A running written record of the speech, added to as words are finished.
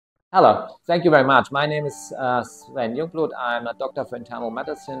Hello, thank you very much. My name is Sven Jungblut. I'm a doctor for internal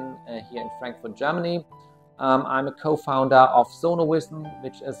medicine here in Frankfurt, Germany. I'm a co-founder of CHISON,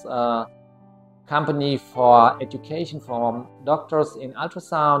 which is a company for education for doctors in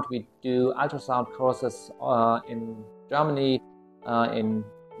ultrasound. We do ultrasound courses in Germany, in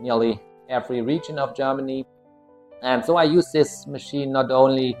nearly every region of Germany. And so I use this machine not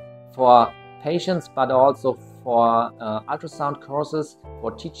only for patients, but also for ultrasound courses,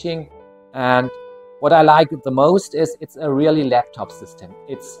 for teaching. And what I like the most is it's a really laptop system.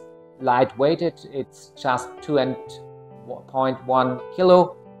 It's lightweighted. It's just 2.1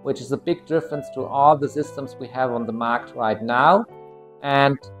 kilo, which is a big difference to all the systems we have on the market right now.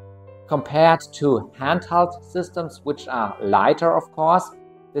 And compared to handheld systems, which are lighter, of course,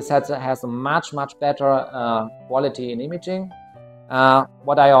 this has a much better quality in imaging.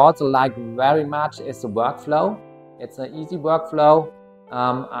 What I also like very much is the workflow. It's an easy workflow.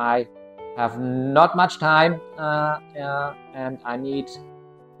 I have not much time and I need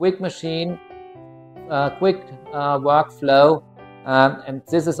quick machine, quick workflow, and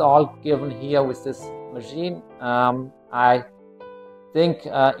this is all given here with this machine. I think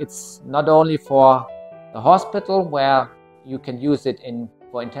it's not only for the hospital where you can use it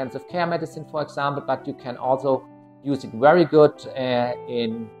for intensive care medicine, for example, but you can also use it very good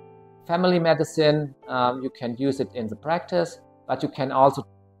in family medicine. You can use it in the practice, but you can also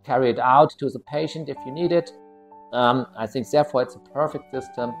carry it out to the patient if you need it. I think therefore it's a perfect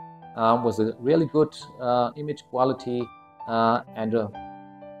system with a really good image quality and a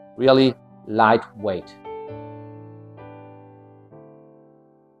really lightweight.